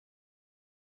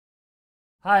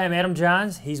Hi, I'm Adam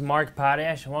Johns. He's Mark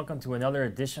Potash, and welcome to another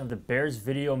edition of the Bears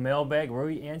Video Mailbag, where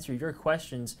we answer your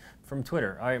questions from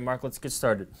Twitter. All right, Mark, let's get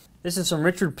started. This is from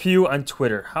Richard Pugh on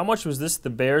Twitter. How much was this the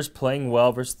Bears playing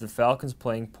well versus the Falcons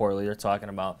playing poorly? They're talking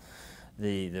about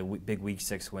the big Week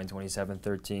 6 win,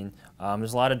 27-13.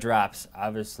 There's a lot of drops,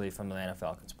 obviously, from the Atlanta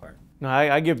Falcons' part. No,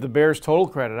 I give the Bears total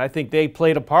credit. I think they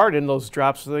played a part in those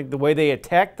drops. I think the way they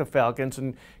attacked the Falcons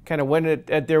and kind of went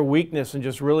at their weakness and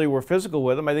just really were physical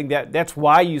with them, I think that's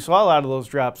why you saw a lot of those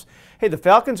drops. Hey, the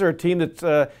Falcons are a team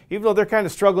that, even though they're kind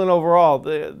of struggling overall,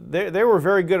 they were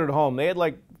very good at home. They had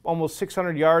like almost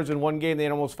 600 yards in one game. They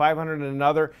had almost 500 in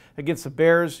another. Against the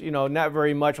Bears, not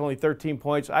very much, only 13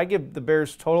 points. I give the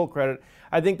Bears total credit.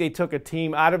 I think they took a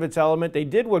team out of its element. They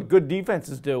did what good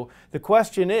defenses do. The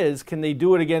question is, can they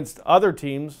do it against other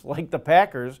teams like the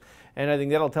Packers? And I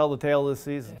think that'll tell the tale this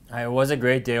season. It was a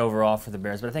great day overall for the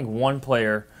Bears, but I think one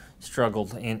player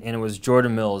struggled, and it was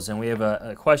Jordan Mills. And we have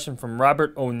a question from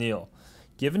Robert O'Neill.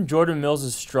 Given Jordan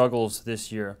Mills' struggles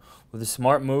this year, would the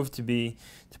smart move to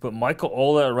put Michael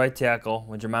Ola at right tackle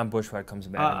when Jermon Bushrod comes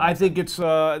back? I think that's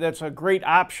a great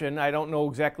option. I don't know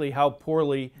exactly how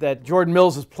poorly that Jordan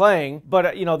Mills is playing,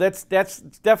 but that's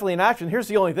definitely an option. Here's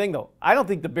the only thing, though. I don't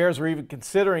think the Bears are even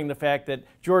considering the fact that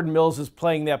Jordan Mills is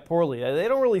playing that poorly. They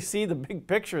don't really see the big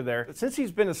picture there. Since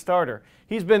he's been a starter,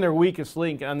 he's been their weakest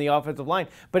link on the offensive line.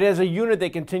 But as a unit, they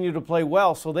continue to play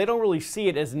well, so they don't really see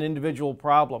it as an individual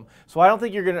problem. So I don't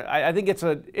think you're going to – I think it's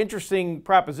an interesting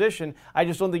proposition. I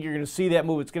just don't think you're going to see that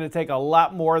move. It's going to take a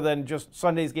lot more than just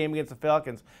Sunday's game against the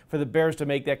Falcons for the Bears to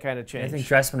make that kind of change. I think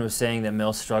Trestman was saying that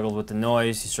Mills struggled with the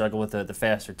noise, he struggled with the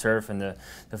faster turf, and the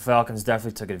Falcons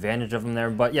definitely took advantage of him there.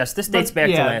 But yes, this dates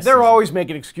back to last they're season. Always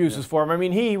making excuses for him. I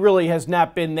mean, he really has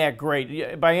not been that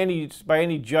great by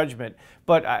any judgment,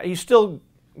 but he's still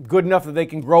good enough that they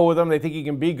can grow with him. They think he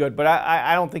can be good, but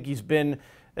I don't think he's been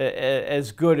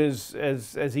as good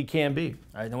as he can be.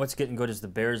 All right, now what's getting good is the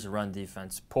Bears' run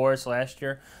defense. Porous last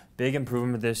year, big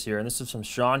improvement this year. And this is from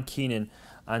Sean Keenan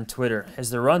on Twitter. Has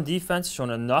the run defense shown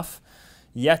enough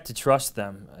yet to trust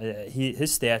them?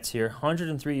 His stats here,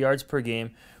 103 yards per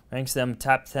game, ranks them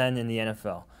top 10 in the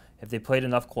NFL. Have they played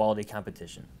enough quality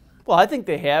competition? Well, I think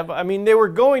they have. I mean, they were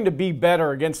going to be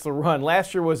better against the run.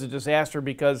 Last year was a disaster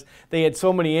because they had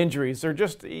so many injuries. They're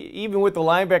just, even with the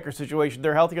linebacker situation,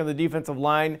 they're healthy on the defensive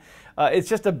line. It's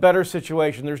just a better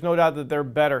situation. There's no doubt that they're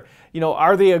better.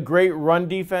 Are they a great run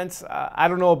defense? I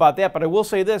don't know about that, but I will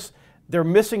say this. They're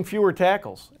missing fewer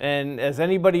tackles, and as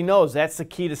anybody knows, that's the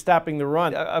key to stopping the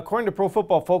run. According to Pro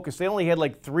Football Focus, they only had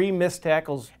like 3 missed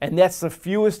tackles, and that's the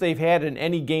fewest they've had in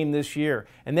any game this year,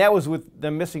 and that was with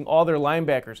them missing all their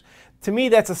linebackers. To me,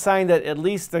 that's a sign that at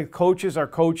least the coaches are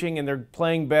coaching and they're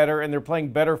playing better, and they're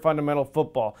playing better fundamental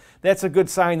football. That's a good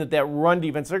sign that run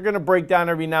defense, they're going to break down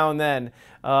every now and then.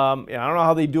 I don't know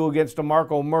how they do against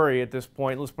DeMarco Murray at this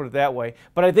point, let's put it that way.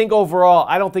 But I think overall,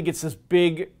 I don't think it's this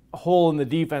big hole in the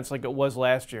defense like it was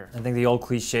last year. I think the old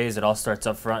cliche is it all starts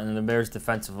up front, and the Bears'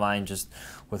 defensive line, just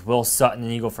with Will Sutton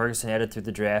and Eagle Ferguson added through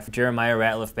the draft, Jeremiah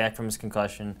Ratliff back from his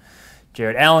concussion,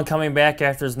 Jared Allen coming back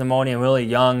after his pneumonia, and Willie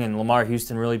Young and Lamar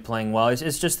Houston really playing well.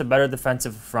 It's just a better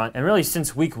defensive front. And really,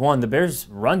 since week 1, the Bears'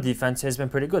 run defense has been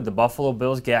pretty good. The Buffalo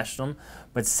Bills gashed them,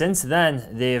 but since then,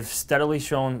 they have steadily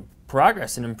shown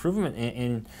progress and improvement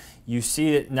in you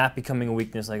see it not becoming a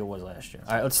weakness like it was last year.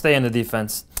 All right, let's stay on the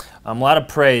defense. A lot of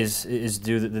praise is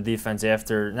due to the defense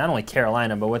after not only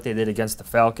Carolina, but what they did against the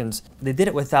Falcons. They did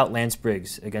it without Lance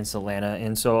Briggs against Atlanta,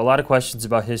 and so a lot of questions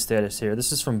about his status here.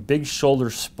 This is from Big Shoulder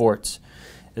Sports.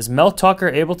 Is Mel Tucker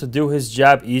able to do his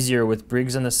job easier with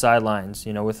Briggs on the sidelines,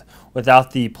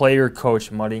 without the player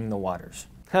coach muddying the waters?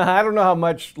 I don't know how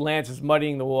much Lance is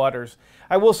muddying the waters.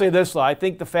 I will say this, though. I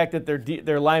think the fact that their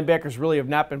linebackers really have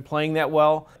not been playing that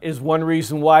well is one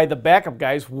reason why the backup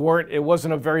guys weren't. It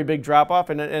wasn't a very big drop-off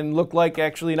and looked like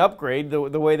actually an upgrade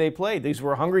the way they played. These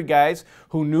were hungry guys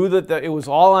who knew that it was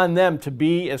all on them to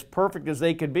be as perfect as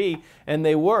they could be, and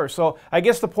they were. So I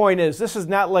guess the point is this is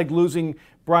not like losing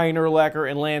Brian Urlacher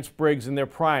and Lance Briggs in their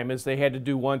prime, as they had to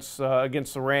do once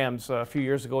against the Rams a few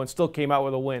years ago and still came out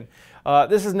with a win.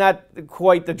 This is not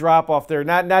quite the drop-off there,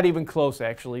 not even close,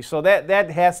 actually. So that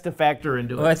has to factor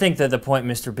into it. Well, I think that the point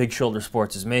Mr. Big Shoulder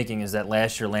Sports is making is that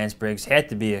last year Lance Briggs had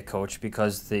to be a coach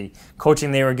because the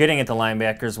coaching they were getting at the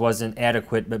linebackers wasn't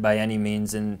adequate but by any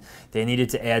means, and they needed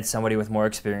to add somebody with more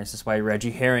experience. That's why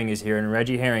Reggie Herring is here, and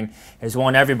Reggie Herring has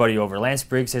won everybody over. Lance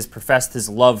Briggs has professed his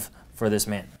love for this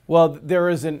man. Well, there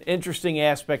is an interesting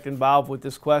aspect involved with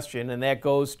this question, and that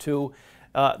goes to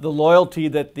the loyalty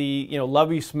that the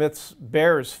Lovie Smith's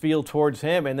Bears feel towards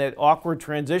him, and that awkward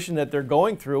transition that they're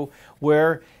going through,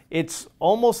 where it's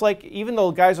almost like, even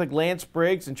though guys like Lance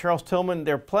Briggs and Charles Tillman,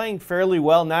 they're playing fairly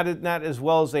well, not as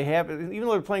well as they have, even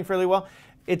though they're playing fairly well,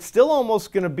 it's still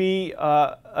almost going to be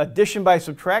addition by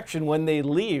subtraction when they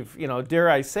leave, dare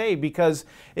I say, because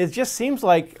it just seems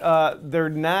like they're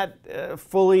not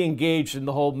fully engaged in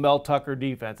the whole Mel Tucker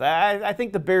defense. I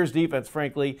think the Bears defense,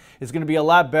 frankly, is going to be a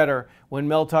lot better when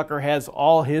Mel Tucker has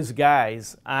all his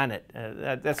guys on it.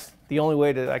 That's the only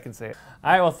way that I can say it.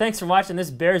 All right, well, thanks for watching this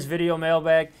Bears video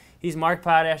mailbag. He's Mark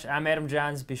Potash. I'm Adam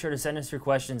Johns. Be sure to send us your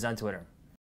questions on Twitter.